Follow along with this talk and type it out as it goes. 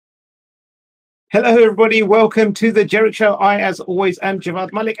Hello, everybody. Welcome to the Jerich Show. I, as always, am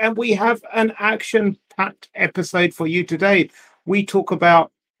Javad Malik, and we have an action-packed episode for you today. We talk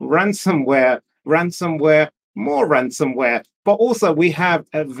about ransomware, more ransomware, but also we have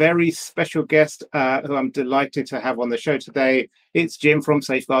a very special guest who I'm delighted to have on the show today. It's Jim from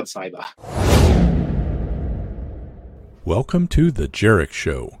Safeguard Cyber. Welcome to the Jerich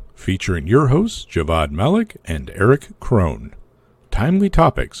Show, featuring your hosts, Javad Malik and Eric Krohn. Timely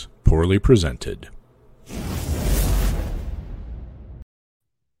topics, poorly presented.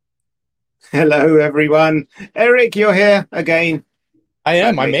 Hello, everyone. Eric, you're here again. I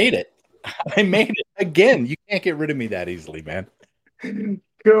am. I made it. I made it again. You can't get rid of me that easily, man.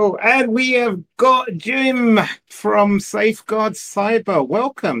 Cool. And we have got Jim from Safeguard Cyber.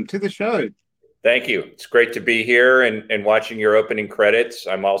 Welcome to the show. Thank you. It's great to be here and watching your opening credits.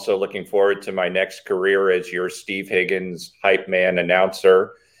 I'm also looking forward to my next career as your Steve Higgins hype man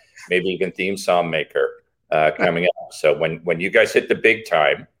announcer, maybe even theme song maker coming up. So when you guys hit the big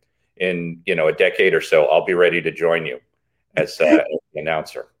time in a decade or so, I'll be ready to join you as the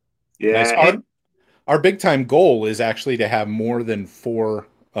announcer. Yeah. Nice. Our big time goal is actually to have more than 4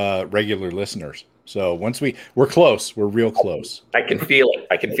 regular listeners. So once we're close, we're real close. I can feel it.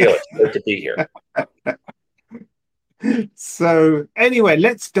 It's good to be here. So anyway,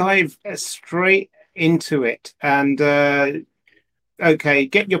 let's dive straight into it. And okay,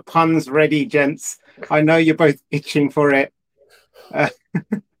 get your puns ready, gents. I know you're both itching for it.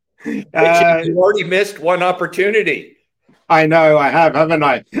 You already missed one opportunity. I know, I have, haven't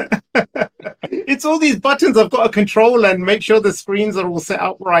I? It's all these buttons I've got to control and make sure the screens are all set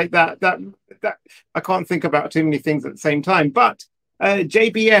up right. That I can't think about too many things at the same time. But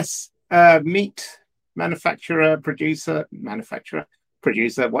JBS, meat manufacturer, producer,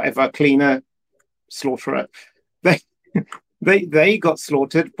 whatever, cleaner, slaughterer, they got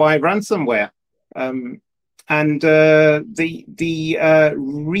slaughtered by ransomware. And the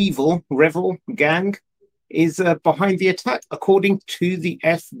Revel gang is behind the attack, according to the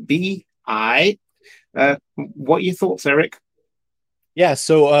FBI. What are your thoughts, Eric? Yeah,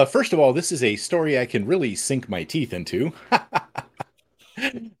 so first of all, this is a story I can really sink my teeth into.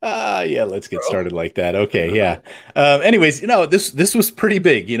 Yeah, let's get started like that. Okay, yeah. Anyways, this was pretty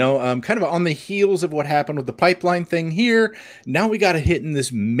big, kind of on the heels of what happened with the pipeline thing here. Now we got a hit in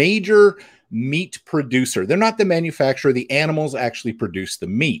this major meat producer. They're not the manufacturer. The animals actually produce the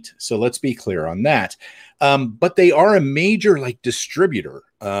meat. So let's be clear on that. But they are a major distributor.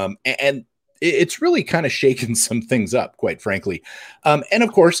 And it's really kind of shaken some things up, quite frankly. And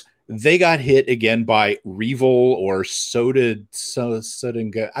of course, they got hit again by Revel or Soda.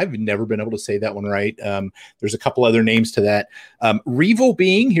 I've never been able to say that one right. There's a couple other names to that. Revel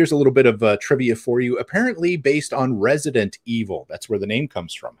being, here's a little bit of trivia for you, apparently based on Resident Evil. That's where the name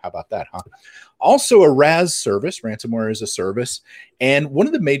comes from. How about that, huh? Also a RAS service, ransomware as a service, and one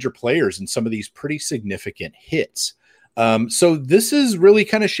of the major players in some of these pretty significant hits. So this is really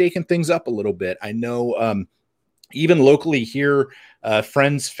kind of shaking things up a little bit. I know even locally here,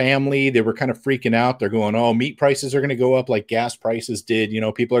 friends, family, they were kind of freaking out. They're going, oh, meat prices are going to go up like gas prices did.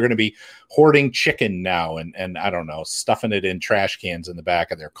 People are going to be hoarding chicken now and I don't know, stuffing it in trash cans in the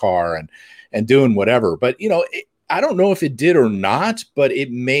back of their car and doing whatever. But, I don't know if it did or not, but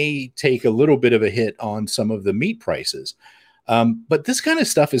it may take a little bit of a hit on some of the meat prices. But this kind of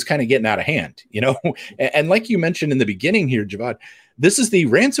stuff is kind of getting out of hand, and like you mentioned in the beginning here, Javad, this is the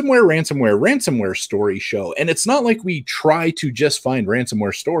ransomware story show. And it's not like we try to just find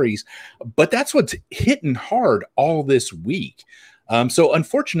ransomware stories, but that's what's hitting hard all this week. So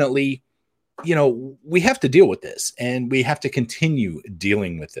unfortunately, we have to deal with this and we have to continue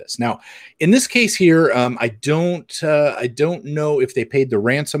dealing with this. Now, in this case here, I don't know if they paid the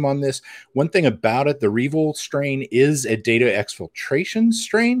ransom on this. One thing about it, the Revel strain is a data exfiltration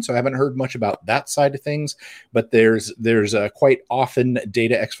strain. So I haven't heard much about that side of things, but there's quite often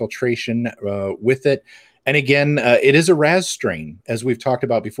data exfiltration with it. And again, it is a RAS strain, as we've talked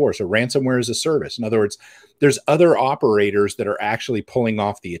about before. So ransomware is a service. In other words, there's other operators that are actually pulling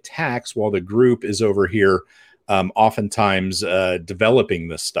off the attacks while the group is over here oftentimes developing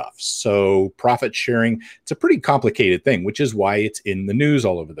this stuff. So profit sharing, it's a pretty complicated thing, which is why it's in the news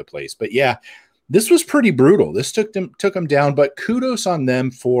all over the place. But yeah, this was pretty brutal. This took them down, but kudos on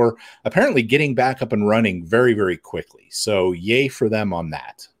them for apparently getting back up and running very, very quickly. So yay for them on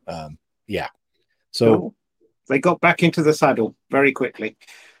that. Yeah. So cool. They got back into the saddle very quickly.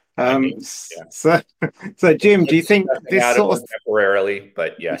 So Jim, do you think this sort of temporarily,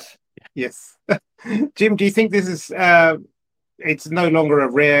 but yes. Jim, do you think this is it's no longer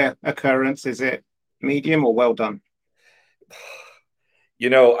a rare occurrence? Is it medium or well done?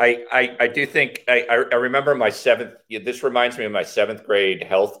 I do think I remember my seventh. This reminds me of my seventh grade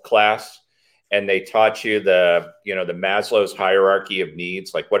health class, and they taught you the Maslow's hierarchy of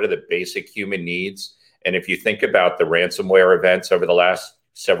needs, like what are the basic human needs. And if you think about the ransomware events over the last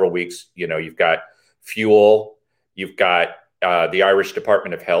several weeks, you've got fuel, you've got the Irish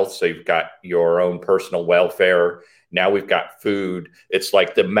Department of Health, so you've got your own personal welfare. Now we've got food. It's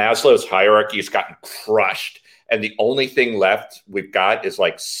like the Maslow's hierarchy has gotten crushed. And the only thing left we've got is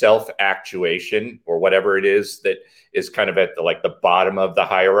like self-actuation or whatever it is that is kind of at the bottom of the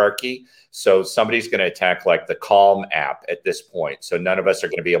hierarchy. So somebody's going to attack like the Calm app at this point. So none of us are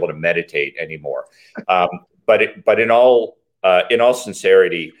going to be able to meditate anymore. But in all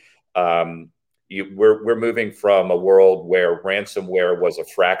sincerity, we're moving from a world where ransomware was a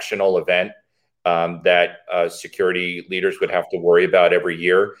fractional event that security leaders would have to worry about every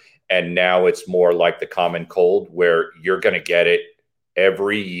year. And now it's more like the common cold, where you're going to get it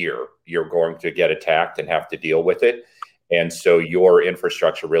every year. You're going to get attacked and have to deal with it. And so your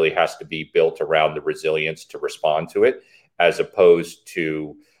infrastructure really has to be built around the resilience to respond to it, as opposed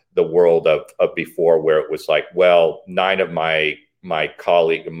to the world of before, where it was like, well, 9 of my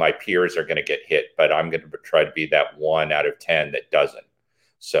peers are going to get hit, but I'm going to try to be that 1 out of 10 that doesn't.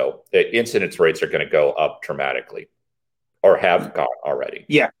 So the incidence rates are going to go up dramatically, or have gone already.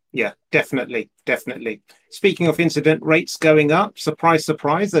 Yeah, definitely. Speaking of incident rates going up, surprise,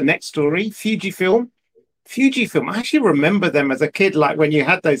 surprise, the next story, Fujifilm. I actually remember them as a kid, like when you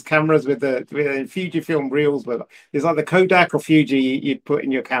had those cameras with the Fujifilm reels, but it's like the Kodak or Fuji you'd put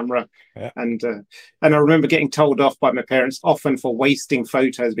in your camera. Yeah. And I remember getting told off by my parents often for wasting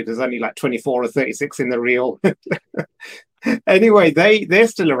photos because only like 24 or 36 in the reel. Anyway, they're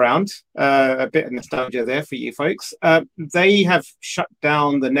still around. A bit of nostalgia there for you folks. They have shut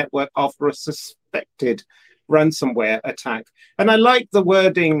down the network after a suspected ransomware attack. And I like the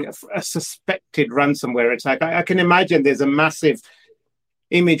wording, a suspected ransomware attack. I can imagine there's a massive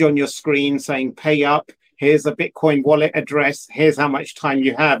image on your screen saying, pay up, here's a Bitcoin wallet address, here's how much time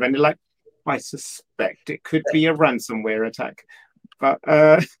you have. And like, I suspect it could be a ransomware attack.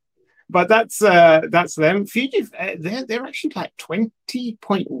 But that's them. Fuji, they're actually like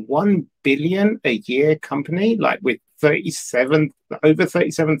 20.1 billion a year company, like with over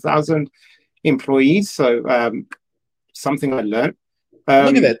 37,000 employees. So something I learned.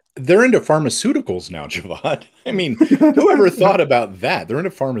 Look at that. They're into pharmaceuticals now, Javad. I mean, whoever thought about that? They're into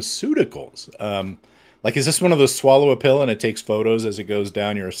pharmaceuticals. Like, is this one of those swallow a pill and it takes photos as it goes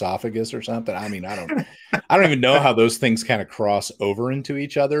down your esophagus or something? I mean, I don't even know how those things kind of cross over into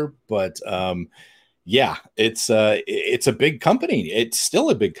each other. But yeah, it's a big company. It's still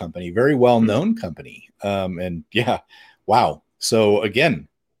a big company, very well-known company. And yeah, wow. So again,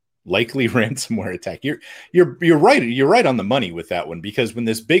 likely ransomware attack. You're right. You're right on the money with that one, because when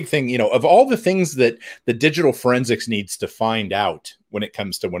this big thing, of all the things that the digital forensics needs to find out when it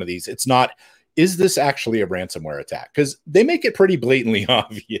comes to one of these, it's not, is this actually a ransomware attack? Because they make it pretty blatantly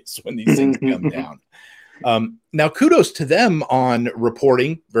obvious when these things come down. Now, kudos to them on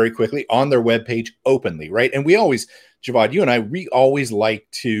reporting very quickly on their webpage openly, right? And we always, Javad, you and I, we always like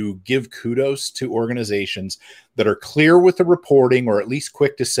to give kudos to organizations that are clear with the reporting, or at least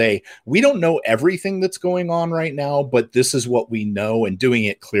quick to say, we don't know everything that's going on right now, but this is what we know, and doing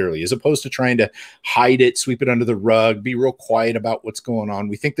it clearly, as opposed to trying to hide it, sweep it under the rug, be real quiet about what's going on.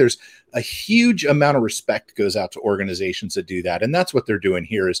 We think there's a huge amount of respect goes out to organizations that do that. And that's what they're doing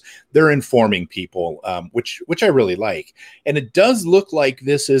here, is they're informing people, which I really like. And it does look like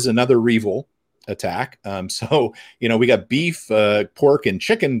this is another Revil attack. So, we got beef, pork, and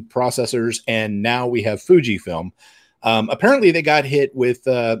chicken processors, and now we have Fujifilm. Apparently they got hit with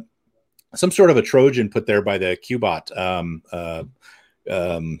some sort of a Trojan put there by the Qbot.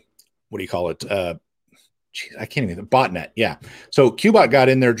 What do you call it? I can't even, botnet. Yeah. So Qbot got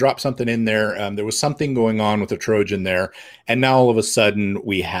in there, dropped something in there. There was something going on with a Trojan there. And now all of a sudden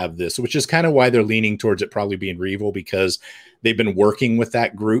we have this, which is kind of why they're leaning towards it probably being Revil, because they've been working with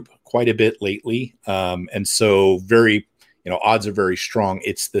that group quite a bit lately. And so very, odds are very strong.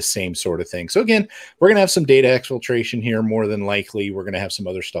 It's the same sort of thing. So again, we're going to have some data exfiltration here. More than likely, we're going to have some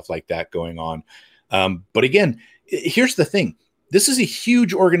other stuff like that going on. But again, here's the thing. This is a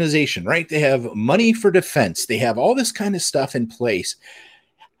huge organization, right? They have money for defense. They have all this kind of stuff in place.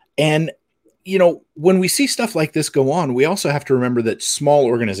 And, when we see stuff like this go on, we also have to remember that small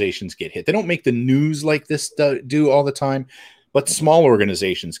organizations get hit. They don't make the news like this do all the time, but small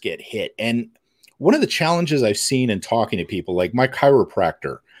organizations get hit. And one of the challenges I've seen in talking to people, like my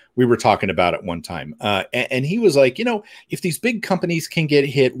chiropractor, we were talking about it one time, and he was like, if these big companies can get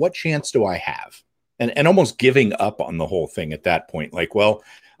hit, what chance do I have? and almost giving up on the whole thing at that point. Like, well,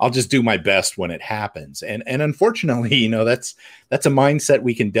 I'll just do my best when it happens. And unfortunately, that's a mindset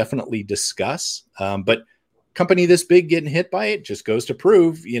we can definitely discuss. But company this big getting hit by it just goes to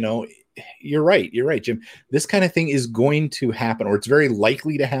prove, you're right, Jim. This kind of thing is going to happen, or it's very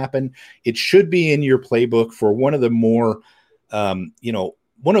likely to happen. It should be in your playbook for one of the more,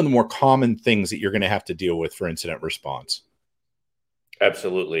 one of the more common things that you're going to have to deal with for incident response.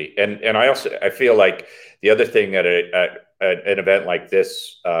 Absolutely. And I feel like the other thing that an event like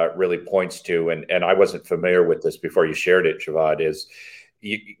this really points to, and I wasn't familiar with this before you shared it, Javad, is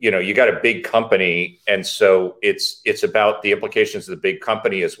you got a big company, and so it's about the implications of the big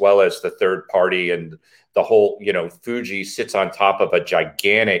company as well as the third party, and the whole, Fuji sits on top of a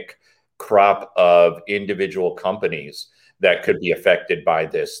gigantic crop of individual companies that could be affected by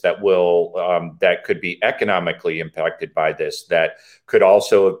this, that could be economically impacted by this, that could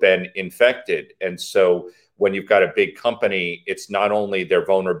also have been infected. And so when you've got a big company, it's not only their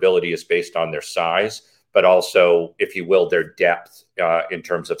vulnerability is based on their size, but also, if you will, their depth in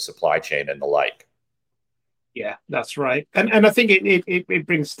terms of supply chain and the like. Yeah, that's right. And I think it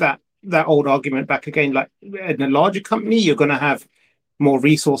brings that old argument back again. Like in a larger company, you're going to have more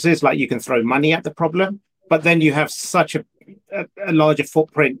resources, like you can throw money at the problem. But then you have such a larger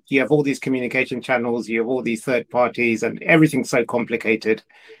footprint. You have all these communication channels, you have all these third parties, and everything's so complicated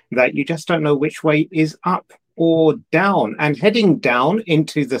that you just don't know which way is up or down. And heading down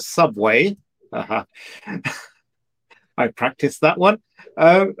into the subway, I practiced that one.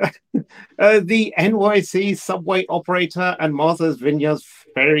 The NYC subway operator and Martha's Vineyard's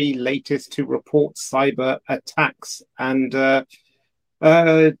Ferry latest to report cyber attacks. And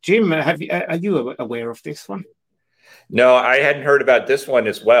Jim, are you aware of this one? No, I hadn't heard about this one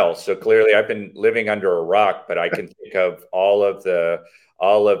as well. So clearly, I've been living under a rock. But I can think of all of the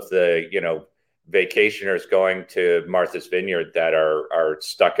vacationers going to Martha's Vineyard that are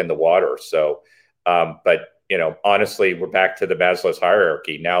stuck in the water. So, but honestly, we're back to the Maslow's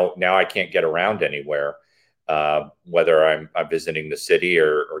hierarchy. Now I can't get around anywhere, whether I'm visiting the city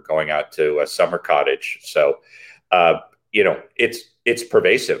or going out to a summer cottage. So, it's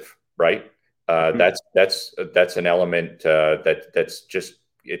pervasive, right? That's an element that's just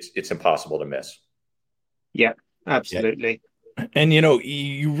it's impossible to miss. Yeah, absolutely. Yeah. And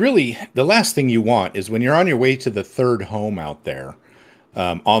you really, the last thing you want is when you're on your way to the third home out there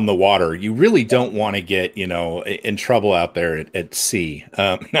on the water, you really don't want to get in trouble out there at sea.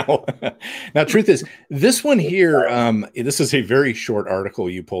 Now, truth is, this one here, this is a very short article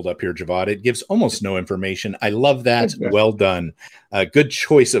you pulled up here, Javad. It gives almost no information. I love that. Well done. Good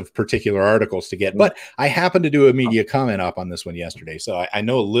choice of particular articles to get. But I happened to do a media comment up on this one yesterday, so I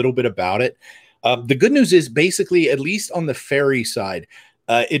know a little bit about it. The good news is, basically, at least on the ferry side,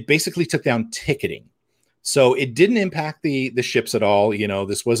 it basically took down ticketing. So it didn't impact the ships at all.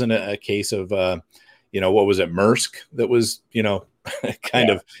 This wasn't a case of, what was it, Maersk that was, kind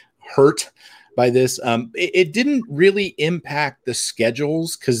of hurt by this. It didn't really impact the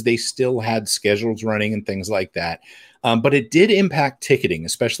schedules because they still had schedules running and things like that. But it did impact ticketing,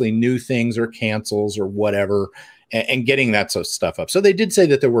 especially new things or cancels or whatever, and getting that sort of stuff up. So they did say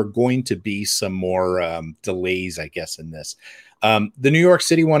that there were going to be some more delays, I guess, in this. The New York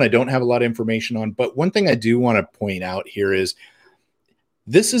City one, I don't have a lot of information on, but one thing I do want to point out here is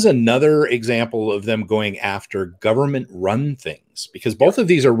this is another example of them going after government-run things, because both of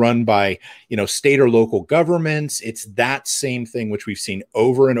these are run by, state or local governments. It's that same thing which we've seen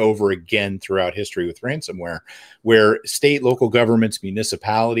over and over again throughout history with ransomware, where state, local governments,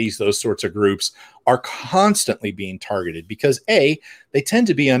 municipalities, those sorts of groups are constantly being targeted because they tend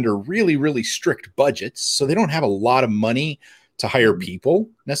to be under really, really strict budgets, so they don't have a lot of money to hire people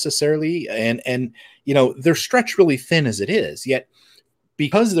necessarily, and they're stretched really thin as it is. Yet,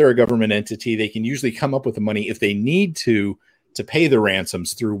 because they're a government entity, they can usually come up with the money if they need to pay the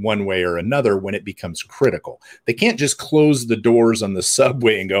ransoms through one way or another when it becomes critical. They can't just close the doors on the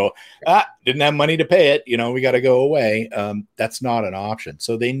subway and go, didn't have money to pay it, we got to go away. That's not an option.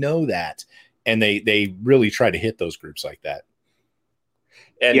 So they know that, and they really try to hit those groups like that.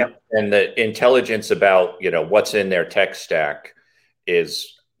 And the intelligence about, what's in their tech stack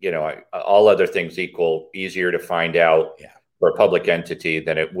is, all other things equal, easier to find out for a public entity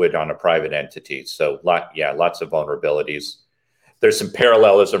than it would on a private entity. So lots of vulnerabilities. There's some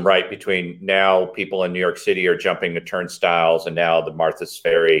parallelism, right, between now people in New York City are jumping the turnstiles, and now the Martha's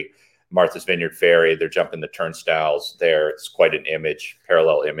Vineyard Ferry, they're jumping the turnstiles there. It's quite an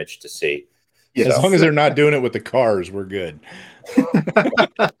parallel image to see. Yeah, so, as long as they're not doing it with the cars, we're good.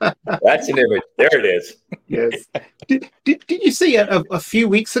 That's an image. There it is. Yes. Did you see a few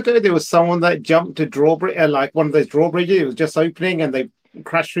weeks ago there was someone that jumped a drawbridge, like one of those drawbridges? It was just opening and they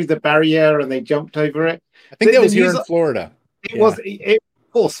crashed through the barrier and they jumped over it. I think that was here news, in Florida. It was,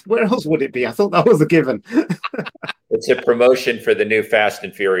 of course. Where else would it be? I thought that was a given. It's a promotion for the new Fast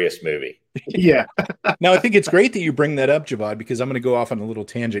and Furious movie. Yeah. Now, I think it's great that you bring that up, Javad, because I'm going to go off on a little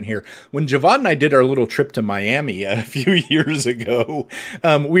tangent here. When Javad and I did our little trip to Miami a few years ago,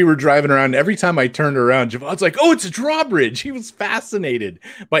 we were driving around. Every time I turned around, Javad's like, oh, it's a drawbridge. He was fascinated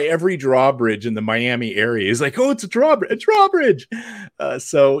by every drawbridge in the Miami area. He's like, oh, it's a drawbridge.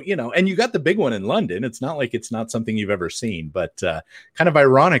 So, and you got the big one in London. It's not like it's not something you've ever seen, but kind of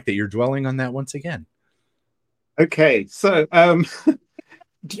ironic that you're dwelling on that once again. Okay, so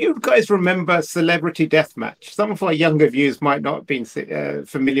do you guys remember Celebrity Deathmatch? Some of our younger viewers might not have been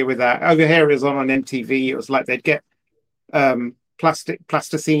familiar with that. Over here it was on MTV. It was like they'd get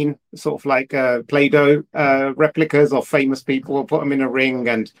plasticine, sort of like Play-Doh replicas of famous people, put them in a ring,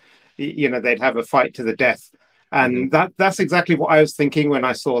 and they'd have a fight to the death. And that's exactly what I was thinking when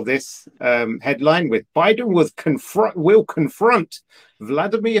I saw this headline with Biden will confront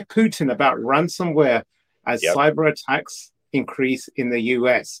Vladimir Putin about ransomware as cyber attacks increase in the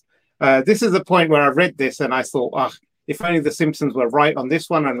US. This is the point where I read this and I thought, if only the Simpsons were right on this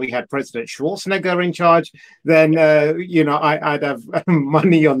one and we had President Schwarzenegger in charge, then, I'd have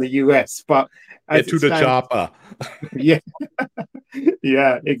money on the US. But get to the chopper. Yeah,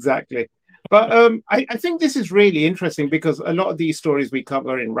 yeah, exactly. But I think this is really interesting because a lot of these stories we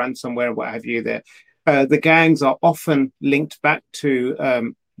cover in ransomware and what have you, the gangs are often linked back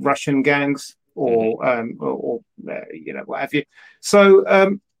to Russian gangs or what have you.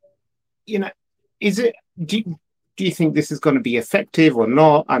 So, is it? Do you think this is going to be effective or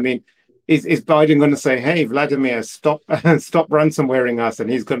not? I mean, is Biden going to say, "Hey, Vladimir, stop ransomwaring us"? And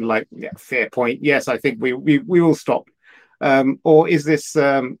he's going to fair point. Yes, I think we will stop. Or is this?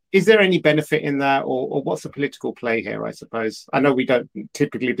 Is there any benefit in that, or what's the political play here? I suppose I know we don't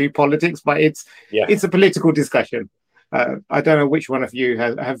typically do politics, but it's a political discussion. I don't know which one of you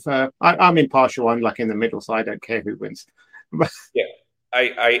have. I'm impartial. I'm in the middle, so I don't care who wins. Yeah,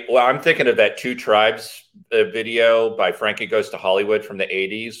 I'm thinking of that Two Tribes video by Frankie Goes to Hollywood from the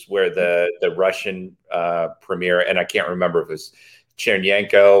 '80s, where the Russian premier, and I can't remember if it was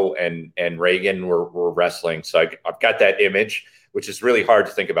Chernyenko and Reagan were wrestling. So I've got that image, which is really hard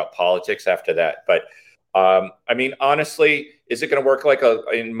to think about politics after that. But I mean, honestly, is it going to work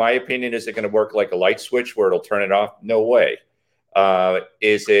in my opinion, is it going to work like a light switch where it'll turn it off? No way.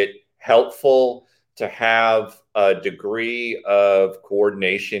 Is it helpful to have a degree of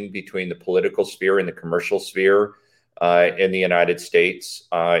coordination between the political sphere and the commercial sphere in the United States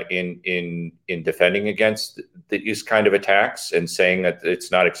in defending against these kind of attacks and saying that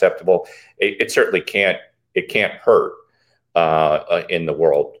it's not acceptable? It certainly can't. It can't hurt in the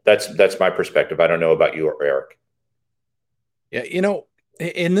world. That's my perspective. I don't know about you or Eric. Yeah,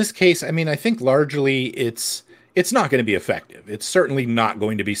 in this case, I mean, I think largely it's not going to be effective. It's certainly not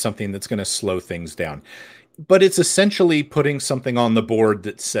going to be something that's going to slow things down. But it's essentially putting something on the board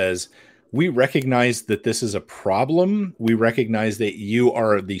that says, we recognize that this is a problem. We recognize that you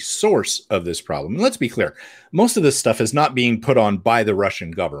are the source of this problem. And let's be clear, most of this stuff is not being put on by the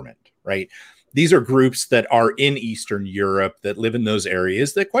Russian government, right? These are groups that are in Eastern Europe that live in those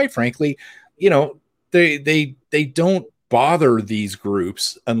areas that, quite frankly, they don't bother these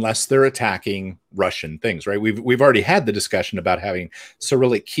groups unless they're attacking Russian things, right? We've already had the discussion about having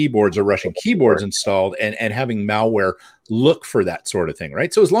Cyrillic keyboards or Russian keyboards installed and having malware look for that sort of thing,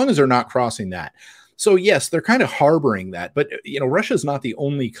 right? So as long as they're not crossing that. So yes, they're kind of harboring that, but Russia is not the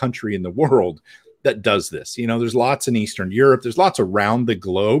only country in the world that does this. There's lots in Eastern Europe. There's lots around the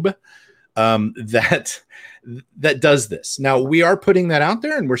globe that does this. Now we are putting that out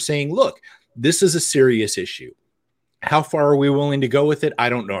there and we're saying, look, this is a serious issue. How far are we willing to go with it? I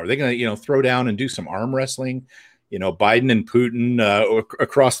don't know. Are they going to, throw down and do some arm wrestling, Biden and Putin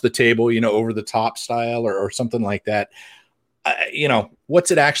across the table, over the top style or something like that? What's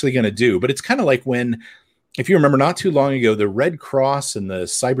it actually going to do? But it's kind of like when, if you remember not too long ago, the Red Cross and the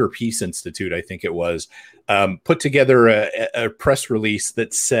Cyber Peace Institute, I think it was, put together a press release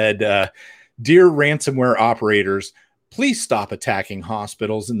that said, "Dear ransomware operators, please stop attacking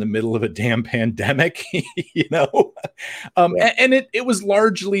hospitals in the middle of a damn pandemic." And it was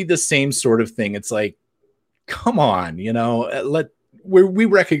largely the same sort of thing. It's like, come on, we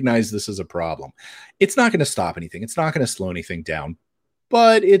recognize this is a problem. It's not going to stop anything. It's not going to slow anything down,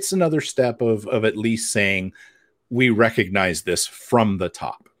 but it's another step of at least saying we recognize this from the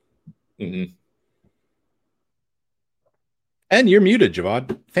top. Mm-hmm. And you're muted,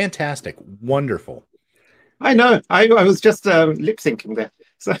 Javad. Fantastic. Wonderful. I know. I was just lip syncing there.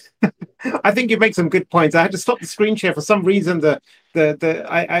 So I think you make some good points. I had to stop the screen share for some reason.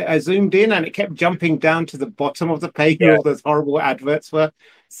 I zoomed in and it kept jumping down to the bottom of the page where all those horrible adverts were.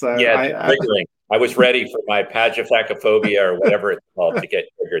 So yeah, triggering. I was ready for my pagophacophobia or whatever it's called to get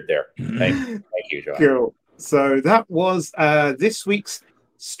triggered there. Thank you, Joanne. Cool. So that was this week's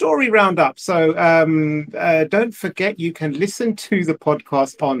story roundup. So don't forget, you can listen to the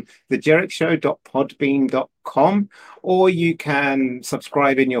podcast on thejerichshow.podbean.com, or you can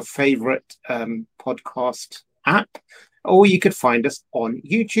subscribe in your favorite podcast app, or you could find us on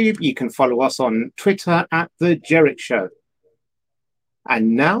YouTube. You can follow us on Twitter at The Jerich Show.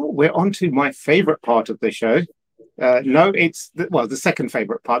 And now we're on to my favorite part of the show. No, it's the second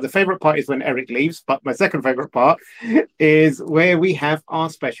favorite part. The favorite part is when Eric leaves, but my second favorite part is where we have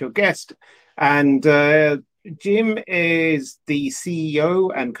our special guest. And Jim is the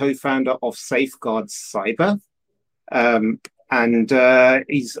CEO and co-founder of Safeguard Cyber. I've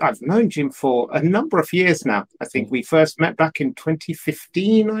known Jim for a number of years now. I think we first met back in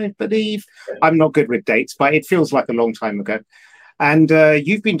 2015, I believe. I'm not good with dates, but it feels like a long time ago. And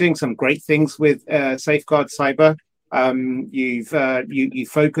you've been doing some great things with Safeguard Cyber. You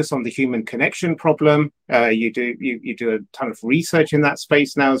focus on the human connection problem. You do a ton of research in that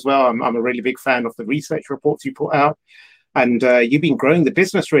space now as well. I'm a really big fan of the research reports you put out, and you've been growing the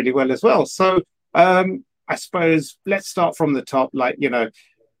business really well as well. So I suppose let's start from the top. Like, you know,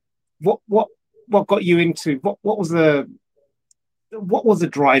 what got you into what was the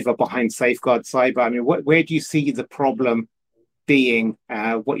driver behind Safeguard Cyber? I mean, where do you see the problem being,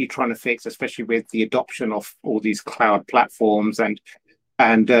 what you're trying to fix, especially with the adoption of all these cloud platforms and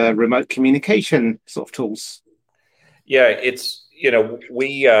remote communication sort of tools? Yeah, it's, you know,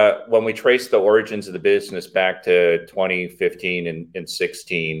 we when we trace the origins of the business back to 2015 and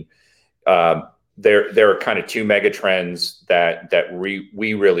 16, there are kind of two mega trends that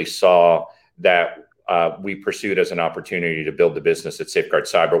we really saw that we pursued as an opportunity to build the business at Safeguard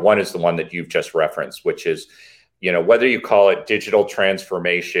Cyber. One is the one that you've just referenced, which is, you know, whether you call it digital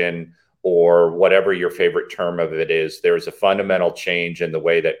transformation or whatever your favorite term of it is, there's a fundamental change in the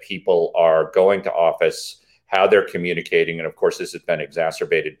way that people are going to office, how they're communicating. And of course, this has been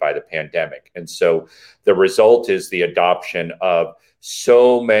exacerbated by the pandemic. And so the result is the adoption of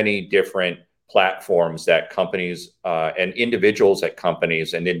so many different platforms that companies and individuals at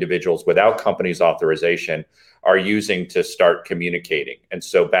companies and individuals without companies' authorization are using to start communicating. And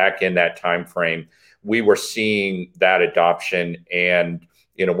so back in that time frame, we were seeing that adoption. And,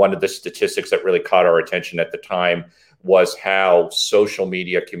 you know, one of the statistics that really caught our attention at the time was how social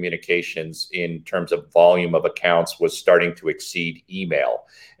media communications in terms of volume of accounts was starting to exceed email.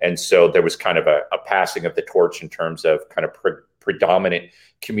 And so there was kind of a passing of the torch in terms of kind of predominant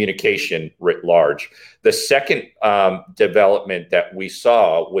communication writ large. The second development that we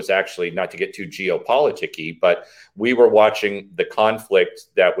saw was actually, not to get too geopoliticky, but we were watching the conflict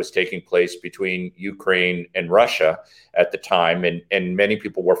that was taking place between Ukraine and Russia at the time. And many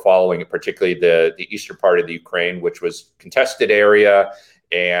people were following it, particularly the eastern part of the Ukraine, which was contested area.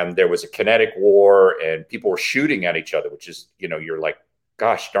 And there was a kinetic war and people were shooting at each other, which is, you know, you're like,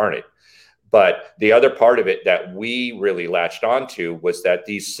 gosh darn it. But the other part of it that we really latched onto was that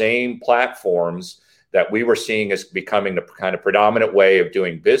these same platforms that we were seeing as becoming the kind of predominant way of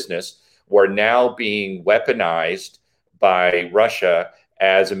doing business were now being weaponized by Russia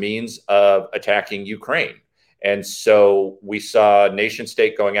as a means of attacking Ukraine. And so we saw nation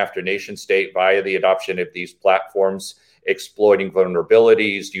state going after nation state via the adoption of these platforms, exploiting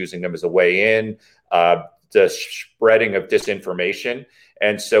vulnerabilities, using them as a way in, the spreading of disinformation.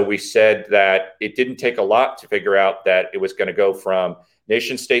 And so we said that it didn't take a lot to figure out that it was going to go from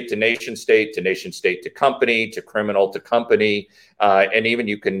nation state to nation state to nation state to company to criminal to company. And even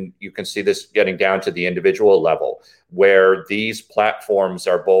you can see this getting down to the individual level, where these platforms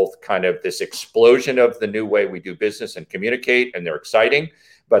are both kind of this explosion of the new way we do business and communicate, and they're exciting,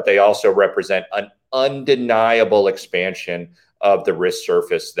 but they also represent an undeniable expansion of the risk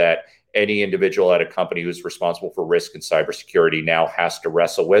surface that any individual at a company who's responsible for risk and cybersecurity now has to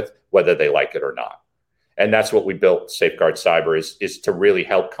wrestle with, whether they like it or not. And that's what we built Safeguard Cyber is to really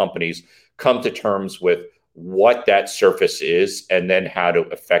help companies come to terms with what that surface is and then how to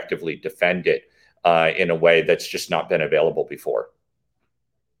effectively defend it in a way that's just not been available before.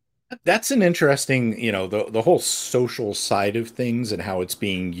 That's an interesting, you know, the whole social side of things and how it's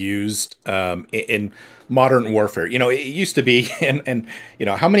being used in modern warfare. You know, it used to be, and you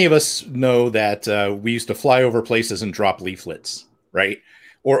know, how many of us know that we used to fly over places and drop leaflets, right?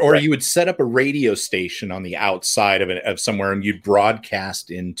 Or right. You would set up a radio station on the outside of somewhere, and you'd broadcast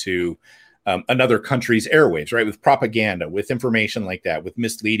into another country's airwaves, right? With propaganda, with information like that, with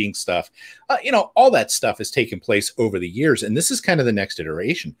misleading stuff. All that stuff has taken place over the years. And this is kind of the next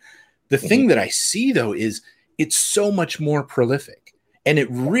iteration. The thing that I see, though, is it's so much more prolific. And it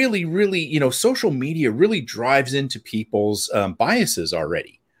really, really, social media really drives into people's biases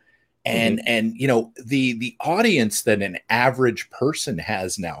already. And the audience that an average person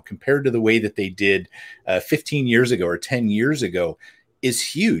has now compared to the way that they did 15 years ago or 10 years ago is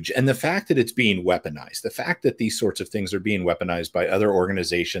huge. And the fact that it's being weaponized, the fact that these sorts of things are being weaponized by other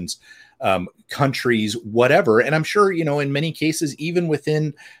organizations, countries, whatever. And I'm sure, in many cases, even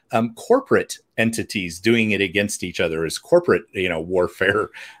within corporate entities doing it against each other as corporate, warfare,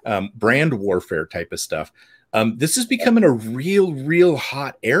 brand warfare type of stuff. This is becoming a real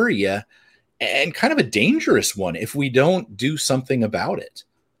hot area and kind of a dangerous one if we don't do something about it.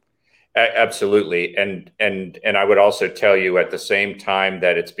 Absolutely. And I would also tell you at the same time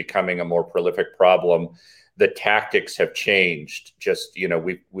that it's becoming a more prolific problem, the tactics have changed. Just,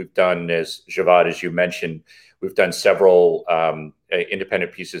 we've done, as Javad, as you mentioned, we've done several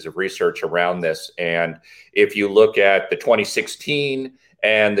independent pieces of research around this. And if you look at the 2016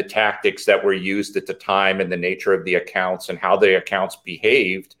 and the tactics that were used at the time and the nature of the accounts and how the accounts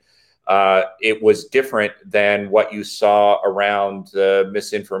behaved, it was different than what you saw around the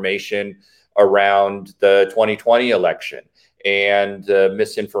misinformation around the 2020 election and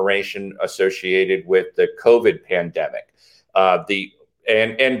misinformation associated with the COVID pandemic.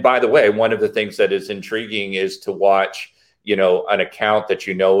 And by the way, one of the things that is intriguing is to watch, an account that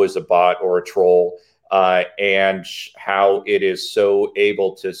is a bot or a troll, and how it is so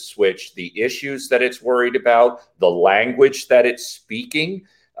able to switch the issues that it's worried about, the language that it's speaking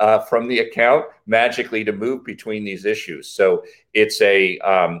from the account magically to move between these issues. So it's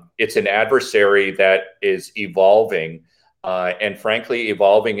an adversary that is evolving, and frankly,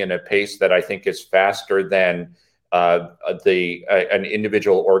 evolving in a pace that I think is faster than an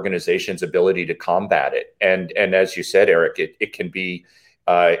individual organization's ability to combat it. And as you said, Eric, it can be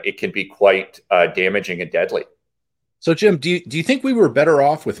quite damaging and deadly. So, Jim, do you think we were better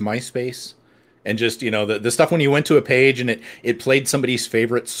off with MySpace? And just, the stuff when you went to a page and it played somebody's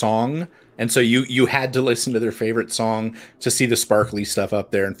favorite song. And so you had to listen to their favorite song to see the sparkly stuff up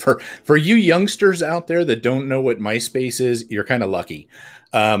there. And for you youngsters out there that don't know what MySpace is, you're kind of lucky.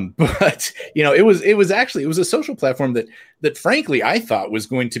 But it was a social platform that frankly I thought was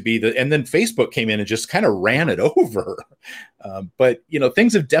going to be and then Facebook came in and just kind of ran it over. But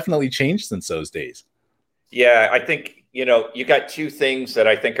things have definitely changed since those days. Yeah, I think, you got two things that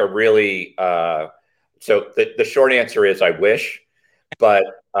I think are really, so the short answer is I wish, but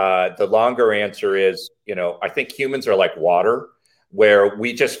the longer answer is, I think humans are like water, where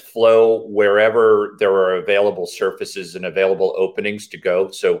we just flow wherever there are available surfaces and available openings to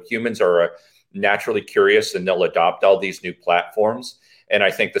go. So humans are naturally curious and they'll adopt all these new platforms. And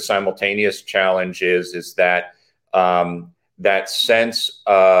I think the simultaneous challenge is that that sense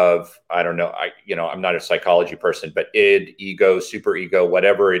of, I don't know, I'm not a psychology person, but ego, superego,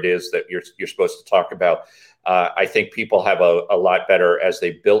 whatever it is that you're supposed to talk about. I think people have a lot better as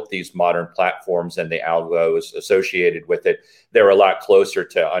they built these modern platforms and the algos associated with it. They're a lot closer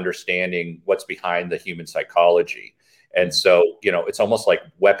to understanding what's behind the human psychology. And so, it's almost like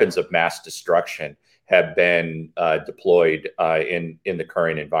weapons of mass destruction have been deployed in the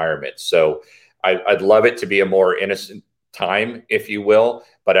current environment. So I'd love it to be a more innocent time, if you will,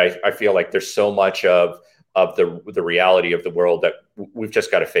 but I feel like there's so much of the reality of the world that we've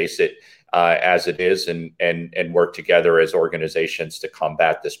just got to face it as it is and work together as organizations to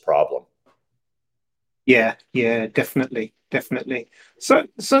combat this problem. Yeah, definitely. So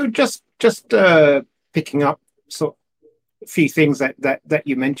just picking up sort of a few things that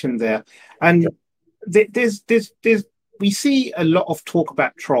you mentioned there, and there's we see a lot of talk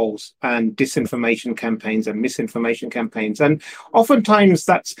about trolls and disinformation campaigns and misinformation campaigns. And oftentimes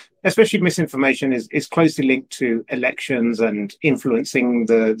that's, especially misinformation, is closely linked to elections and influencing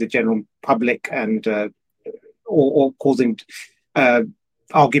the general public and or causing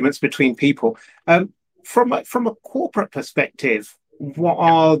arguments between people. From a corporate perspective, what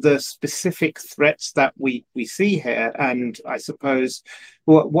are the specific threats that we see here? And I suppose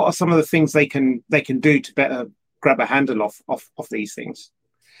what are some of the things they can do to better grab a handle of these things?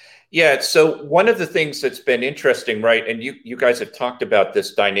 Yeah, so one of the things that's been interesting, right, and you guys have talked about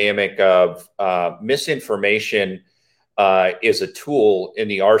this dynamic of misinformation is a tool in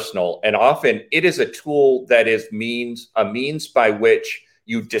the arsenal, and often it is a tool that is a means by which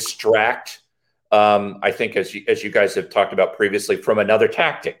you distract, I think, as you guys have talked about previously, from another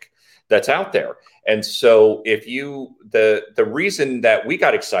tactic that's out there. And so if the reason that we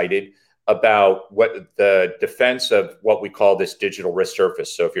got excited about what the defense of what we call this digital risk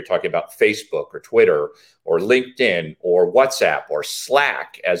surface. So if you're talking about Facebook or Twitter or LinkedIn or WhatsApp or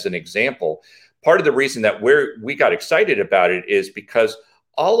Slack as an example, part of the reason that we got excited about it is because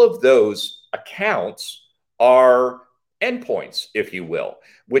all of those accounts are endpoints, if you will,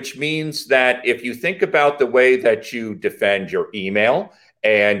 which means that if you think about the way that you defend your email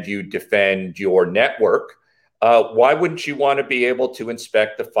and you defend your network, why wouldn't you want to be able to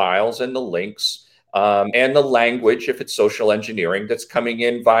inspect the files and the links and the language, if it's social engineering, that's coming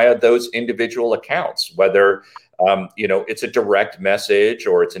in via those individual accounts, whether it's a direct message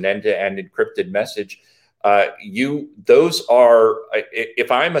or it's an end-to-end encrypted message. Those are, if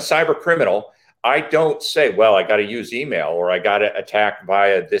I'm a cyber criminal, I don't say, well, I got to use email or I got to attack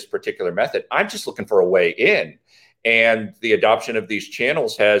via this particular method. I'm just looking for a way in. And the adoption of these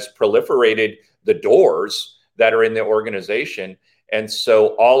channels has proliferated the doors that are in the organization. And so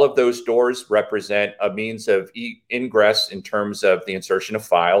all of those doors represent a means of ingress in terms of the insertion of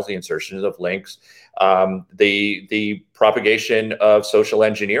files, the insertion of links, the propagation of social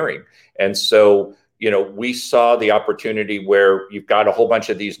engineering. And so, we saw the opportunity where you've got a whole bunch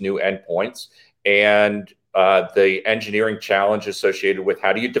of these new endpoints and the engineering challenge associated with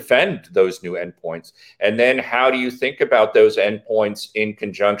how do you defend those new endpoints? And then how do you think about those endpoints in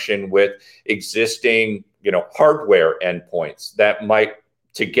conjunction with existing, hardware endpoints that might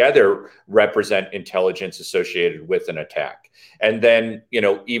together represent intelligence associated with an attack? And then,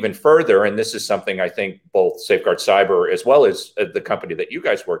 even further, and this is something I think both Safeguard Cyber as well as the company that you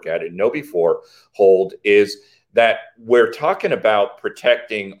guys work at and KnowBe4 hold, is that we're talking about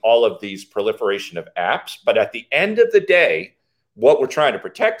protecting all of these proliferation of apps. But at the end of the day, what we're trying to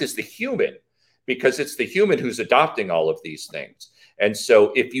protect is the human, because it's the human who's adopting all of these things. And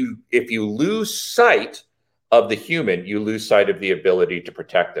so if you lose sight of the human, you lose sight of the ability to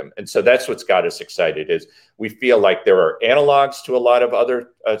protect them. And so that's what's got us excited, is we feel like there are analogs to a lot of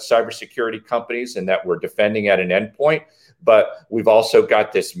other cybersecurity companies and that we're defending at an endpoint. But we've also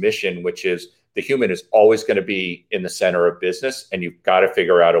got this mission, which is the human is always going to be in the center of business, and you've got to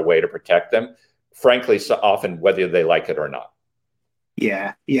figure out a way to protect them, frankly, so often whether they like it or not.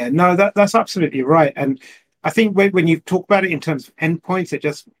 Yeah. No, that's absolutely right. And I think when you talk about it in terms of endpoints, it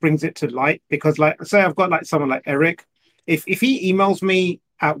just brings it to light, because say I've got someone like Eric, if he emails me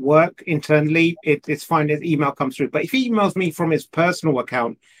at work internally, it's fine, his email comes through. But if he emails me from his personal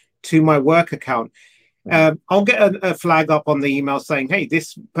account to my work account, I'll get a flag up on the email saying, hey,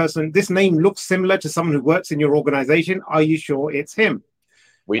 this name looks similar to someone who works in your organization. Are you sure it's him?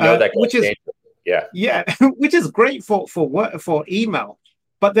 We know that, which is yeah, which is great for work, for email.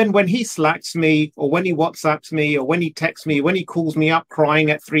 But then when he Slacks me, or when he WhatsApps me, or when he texts me, when he calls me up crying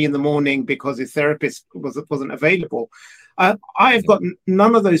at 3 a.m. because his therapist wasn't available, I've got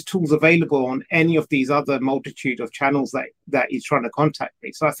none of those tools available on any of these other multitude of channels that he's trying to contact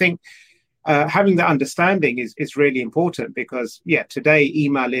me. So I think having that understanding is really important, because today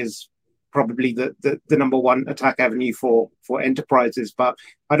email is probably the number one attack avenue for enterprises, but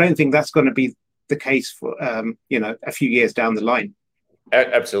I don't think that's going to be the case for a few years down the line.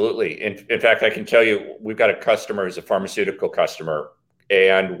 Absolutely. In fact, I can tell you, we've got a customer who's a pharmaceutical customer,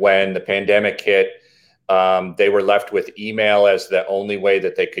 and when the pandemic hit, they were left with email as the only way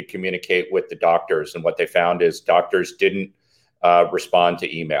that they could communicate with the doctors. And what they found is doctors didn't respond to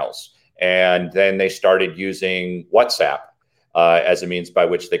emails. And then they started using WhatsApp as a means by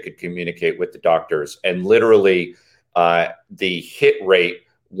which they could communicate with the doctors. And literally, the hit rate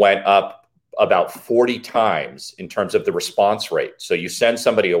went up about 40 times in terms of the response rate. So you send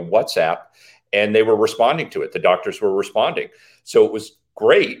somebody a WhatsApp and they were responding to it. The doctors were responding. So it was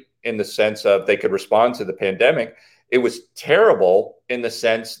great in the sense of they could respond to the pandemic. It was terrible in the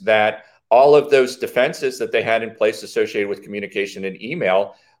sense that all of those defenses that they had in place associated with communication and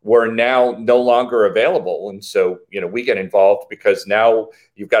email were now no longer available. And so, we get involved because now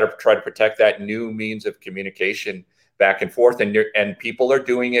you've got to try to protect that new means of communication back and forth. And people are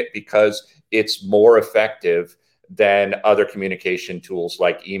doing it because it's more effective than other communication tools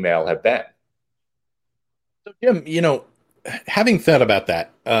like email have been. So, Jim, having thought about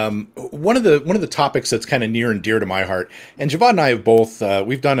that, one of the topics that's kind of near and dear to my heart, and Javad and I have both,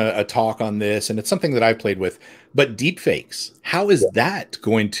 we've done a talk on this, and it's something that I've played with, but deepfakes, how is that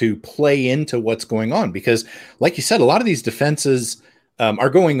going to play into what's going on? Because like you said, a lot of these defenses are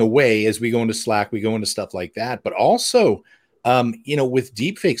going away as we go into Slack, we go into stuff like that, but also, with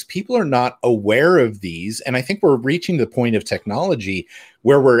deepfakes, people are not aware of these. And I think we're reaching the point of technology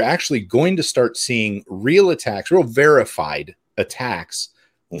where we're actually going to start seeing real attacks, real verified attacks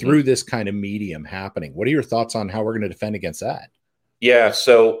through this kind of medium happening. What are your thoughts on how we're going to defend against that? Yeah,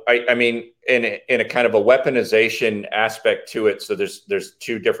 so I mean, in a kind of a weaponization aspect to it. So there's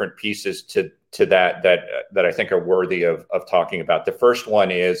two different pieces to that I think are worthy of talking about. The first one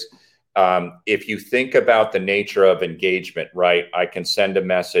is if you think about the nature of engagement, right? I can send a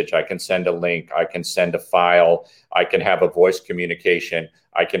message, I can send a link, I can send a file, I can have a voice communication,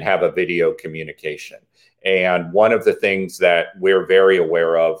 I can have a video communication. And one of the things that we're very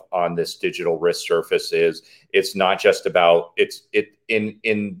aware of on this digital risk surface is it's not just about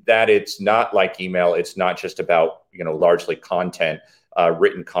in that it's not like email. It's not just about largely content,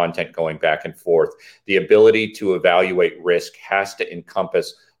 written content going back and forth. The ability to evaluate risk has to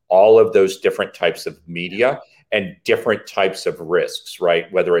encompass all of those different types of media and different types of risks, right?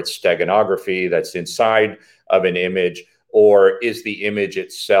 Whether it's steganography that's inside of an image, or is the image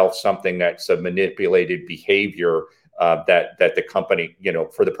itself something that's a manipulated behavior that the company,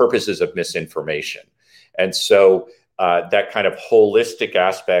 for the purposes of misinformation. And so that kind of holistic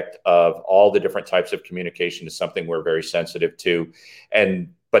aspect of all the different types of communication is something we're very sensitive to.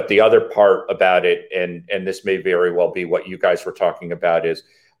 But the other part about it, and this may very well be what you guys were talking about, is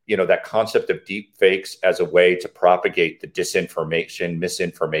that concept of deep fakes as a way to propagate the disinformation,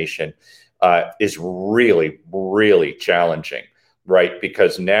 misinformation, is really, really challenging, right?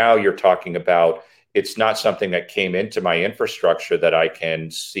 Because now you're talking about it's not something that came into my infrastructure that I can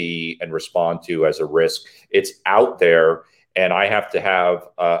see and respond to as a risk. It's out there, and I have to have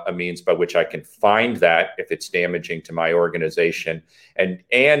a means by which I can find that if it's damaging to my organization, and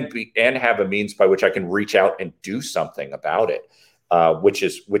have a means by which I can reach out and do something about it, which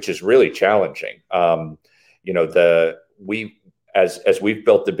is really challenging. As we've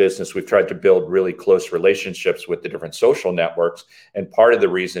built the business, we've tried to build really close relationships with the different social networks. And part of the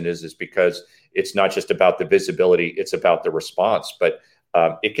reason is because it's not just about the visibility, it's about the response. But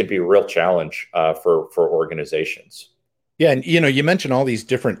it can be a real challenge for organizations. Yeah. And, you mentioned all these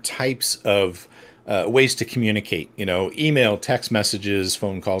different types of ways to communicate, email, text messages,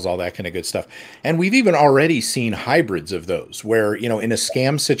 phone calls, all that kind of good stuff. And we've even already seen hybrids of those where, in a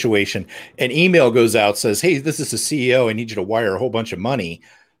scam situation, an email goes out, says, hey, this is the CEO. I need you to wire a whole bunch of money,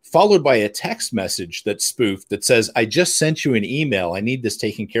 followed by a text message that's spoofed that says, I just sent you an email. I need this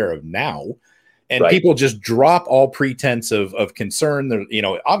taken care of now. And right. People just drop all pretense of concern. They're,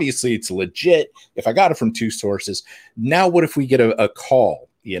 obviously it's legit if I got it from two sources. Now, what if we get a call,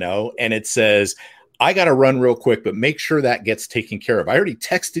 and it says, I got to run real quick, but make sure that gets taken care of. I already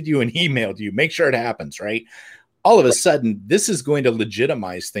texted you and emailed you. Make sure it happens, right? All of a sudden, this is going to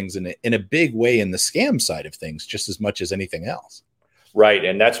legitimize things in a big way in the scam side of things, just as much as anything else. Right.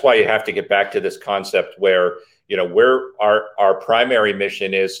 And that's why you have to get back to this concept where, our primary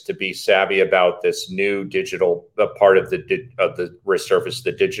mission is to be savvy about this new digital part of the risk surface,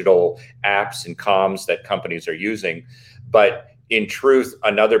 the digital apps and comms that companies are using. But in truth,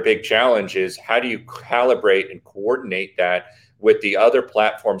 another big challenge is how do you calibrate and coordinate that with the other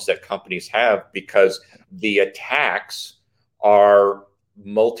platforms that companies have, because the attacks are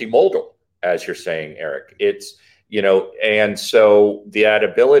multimodal, as you're saying, Eric. It's, and so that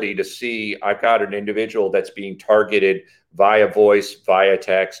ability to see, I've got an individual that's being targeted via voice, via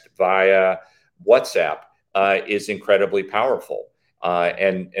text, via WhatsApp is incredibly powerful.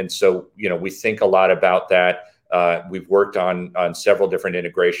 And so, we think a lot about that. We've worked on several different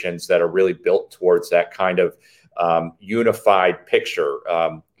integrations that are really built towards that kind of unified picture.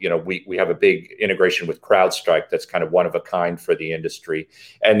 We have a big integration with CrowdStrike that's kind of one of a kind for the industry.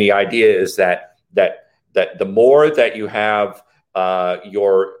 And the idea is that the more that you have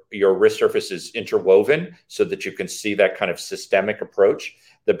your risk surfaces interwoven so that you can see that kind of systemic approach,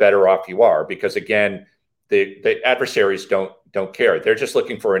 the better off you are. Because again, the adversaries don't care. They're just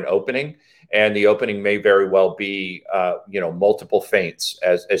looking for an opening. And the opening may very well be, multiple feints,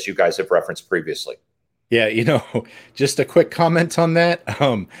 as you guys have referenced previously. Yeah, just a quick comment on that.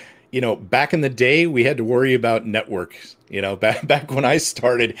 Back in the day, we had to worry about networks. Back when I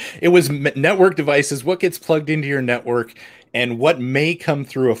started, it was network devices, what gets plugged into your network and what may come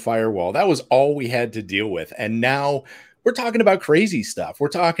through a firewall. That was all we had to deal with. And now we're talking about crazy stuff. We're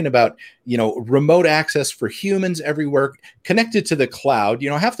talking about, remote access for humans everywhere, connected to the cloud.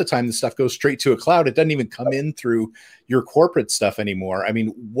 Half the time the stuff goes straight to a cloud. It doesn't even come in through your corporate stuff anymore. I mean,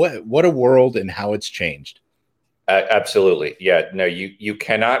 what a world and how it's changed. Absolutely. Yeah, no, you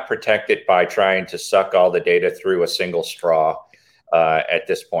cannot protect it by trying to suck all the data through a single straw at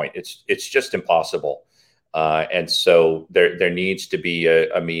this point. It's just impossible. And so there needs to be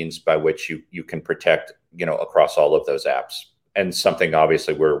a means by which you can protect, across all of those apps, and something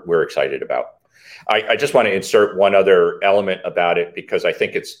obviously we're excited about. I just want to insert one other element about it, because I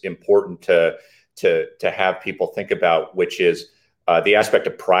think it's important to have people think about, which is the aspect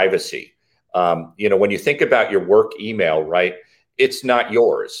of privacy. When you think about your work email, right? It's not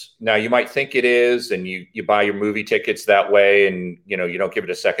yours. Now you might think it is, and you buy your movie tickets that way, and you don't give it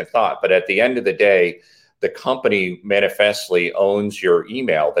a second thought. But at the end of the day, the company manifestly owns your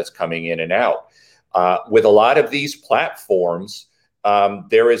email that's coming in and out. With a lot of these platforms,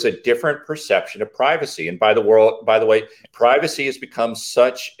 there is a different perception of privacy. And by the way, privacy has become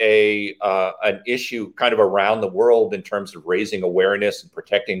such an issue kind of around the world in terms of raising awareness and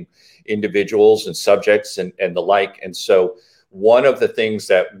protecting individuals and subjects and the like. And so one of the things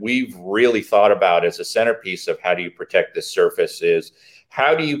that we've really thought about as a centerpiece of how do you protect this surface is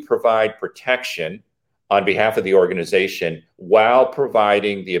how do you provide protection on behalf of the organization while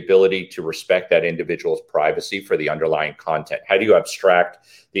providing the ability to respect that individual's privacy for the underlying content? How do you abstract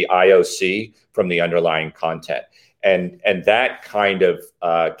the IOC from the underlying content? And that kind of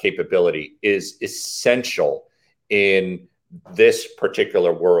capability is essential in this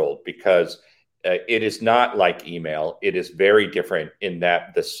particular world because it is not like email. It is very different in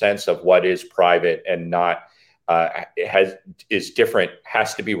that the sense of what is private and not is different,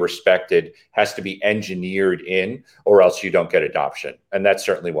 has to be respected, has to be engineered in, or else you don't get adoption. And that's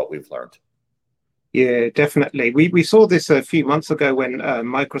certainly what we've learned. Yeah, definitely. We saw this a few months ago when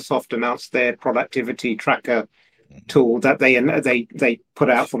Microsoft announced their productivity tracker tool that they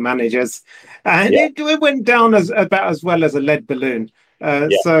put out for managers, and it went down about as well as a lead balloon.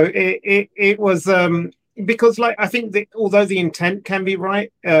 So it was because, like, I think that although the intent can be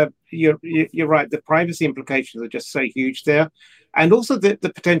right, you're right. The privacy implications are just so huge there, and also the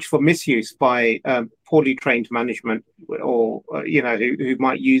potential for misuse by poorly trained management, or who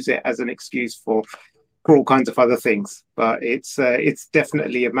might use it as an excuse for all kinds of other things. But it's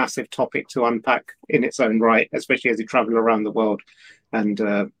definitely a massive topic to unpack in its own right, especially as you travel around the world, and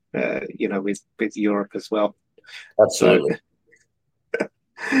with Europe as well. Absolutely.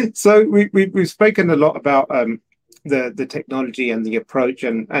 So we've spoken a lot about the technology and the approach,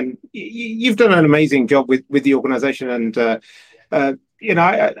 and you've done an amazing job with the organization. And I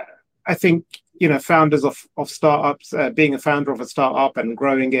think founders of startups, being a founder of a startup and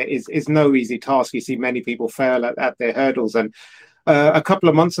growing it is no easy task. You see many people fail at their hurdles. And a couple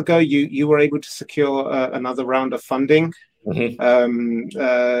of months ago, you were able to secure another round of funding.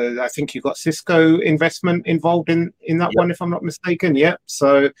 Mm-hmm. I think you got Cisco investment involved in that one, if I'm not mistaken. Yeah.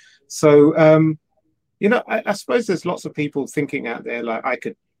 So I suppose there's lots of people thinking out there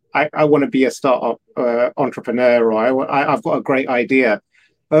like I want to be a startup entrepreneur, or I've got a great idea.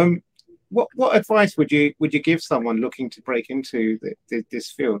 What advice would you give someone looking to break into this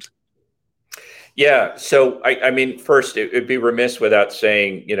field? Yeah. So I mean, first, it'd be remiss without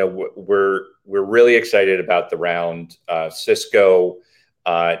saying, we're really excited about the round. Cisco,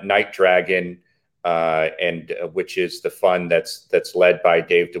 Night Dragon, and which is the fund that's led by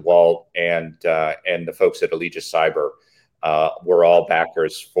Dave DeWalt and the folks at Allegis Cyber. We're all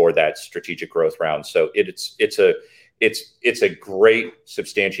backers for that strategic growth round. So it's a great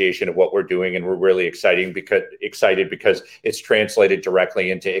substantiation of what we're doing, and we're really excited because it's translated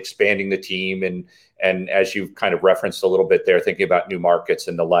directly into expanding the team and as you've kind of referenced a little bit there, thinking about new markets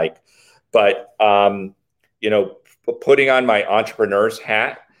and the like. But putting on my entrepreneur's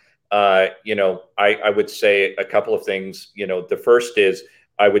hat, I would say a couple of things. The first is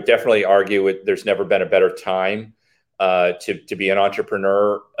I would definitely argue there's never been a better time to be an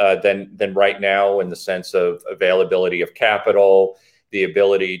entrepreneur than right now, in the sense of availability of capital, the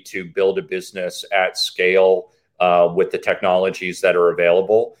ability to build a business at scale with the technologies that are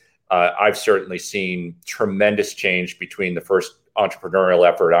available. I've certainly seen tremendous change between the first entrepreneurial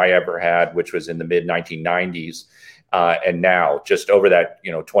effort I ever had, which was in the mid 1990s, and now, just over that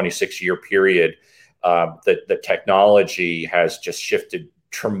 26-year period, the technology has just shifted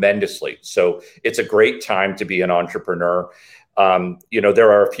tremendously. So it's a great time to be an entrepreneur.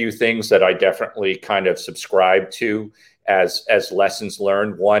 There are a few things that I definitely kind of subscribe to as lessons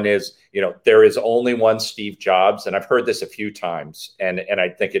learned. One is, there is only one Steve Jobs, and I've heard this a few times, and I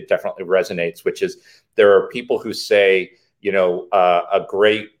think it definitely resonates, which is there are people who say, a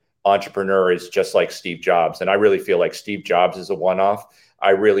great entrepreneur is just like Steve Jobs. And I really feel like Steve Jobs is a one-off.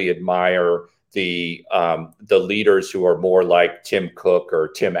 I really admire the leaders who are more like Tim Cook or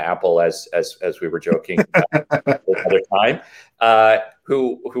Tim Apple, as we were joking the other time,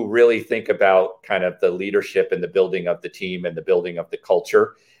 who really think about kind of the leadership and the building of the team and the building of the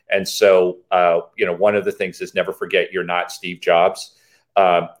culture. And so, one of the things is never forget you're not Steve Jobs.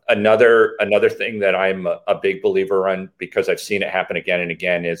 Another thing that I'm a big believer in, because I've seen it happen again and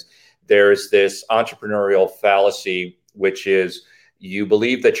again, is there's this entrepreneurial fallacy, which is, you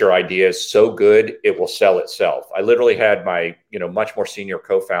believe that your idea is so good, it will sell itself. I literally had my, much more senior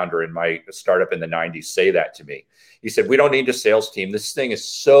co-founder in my startup in the 90s say that to me. He said, we don't need a sales team. This thing is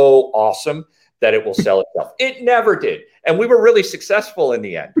so awesome that it will sell itself. It never did. And we were really successful in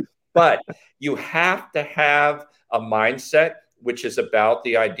the end. But you have to have a mindset, which is about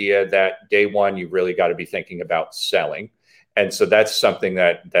the idea that day one, you really got to be thinking about selling. And so that's something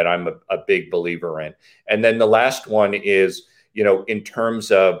that I'm a big believer in. And then the last one is, in terms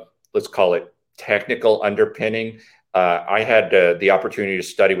of, let's call it technical underpinning. I had the opportunity to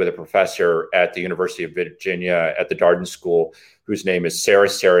study with a professor at the University of Virginia at the Darden School, whose name is Sarah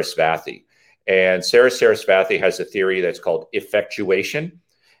Sarasvathy. And Sarah Sarasvathy has a theory that's called effectuation.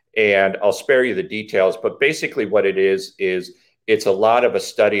 And I'll spare you the details, but basically what it is it's a lot of a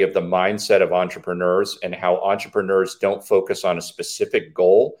study of the mindset of entrepreneurs and how entrepreneurs don't focus on a specific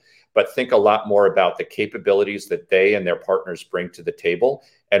goal, but think a lot more about the capabilities that they and their partners bring to the table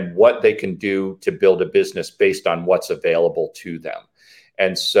and what they can do to build a business based on what's available to them.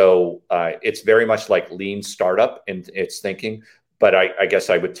 And so it's very much like lean startup in its thinking. But I guess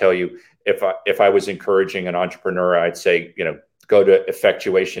I would tell you, if I was encouraging an entrepreneur, I'd say, go to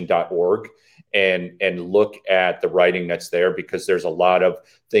effectuation.org and look at the writing that's there, because there's a lot of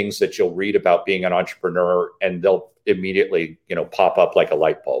things that you'll read about being an entrepreneur and they'll immediately, pop up like a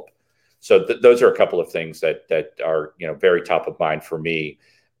light bulb. So those are a couple of things that are, very top of mind for me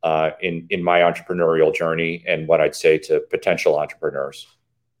in my entrepreneurial journey and what I'd say to potential entrepreneurs.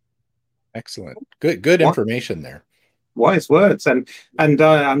 Excellent. Good information there. Wise words, and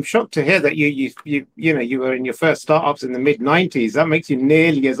I'm shocked to hear that you were in your first startups in the mid-90s. That makes you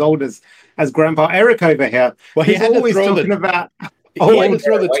nearly as old as Grandpa Eric over here. Well, he had always to throw talking about. He had to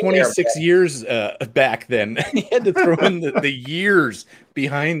throw the 26 years back then. He had to throw in the years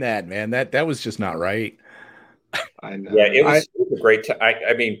behind that, man. That was just not right. I know. Yeah, it was a great time.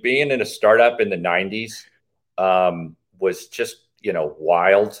 I mean, being in a startup in the 90s was just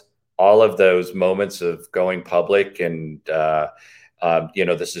wild. All of those moments of going public and,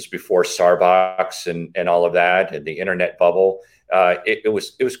 this is before Starbucks and all of that and the internet bubble. It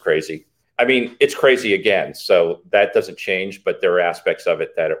was crazy. I mean, it's crazy again. So that doesn't change, but there are aspects of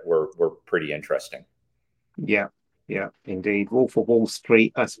it that were pretty interesting. Yeah, indeed. Wolf of Wall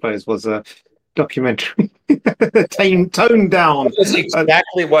Street, I suppose, was a documentary toned down. That's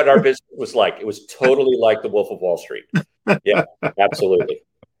exactly what our business was like. It was totally like the Wolf of Wall Street. Yeah, absolutely.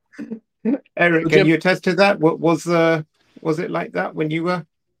 Eric, can you attest to that? What was it like that when you were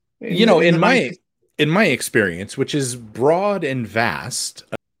in my experience, which is broad and vast?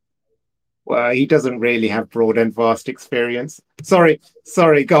 Well, he doesn't really have broad and vast experience. Sorry,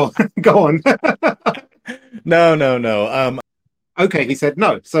 go on. No. Okay, he said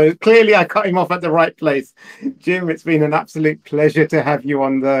no. So clearly I cut him off at the right place. Jim, it's been an absolute pleasure to have you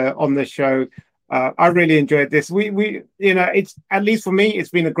on the show. I really enjoyed this. We it's, at least for me, it's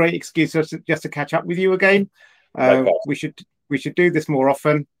been a great excuse just to catch up with you again. We should do this more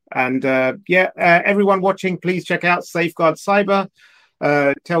often. And everyone watching, please check out Safeguard Cyber.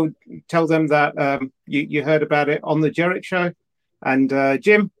 Tell them that you heard about it on the Jerich Show. And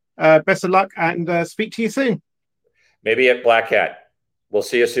Jim, best of luck and speak to you soon. Maybe at Black Hat. We'll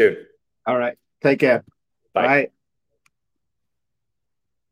see you soon. All right. Take care. Bye. Bye.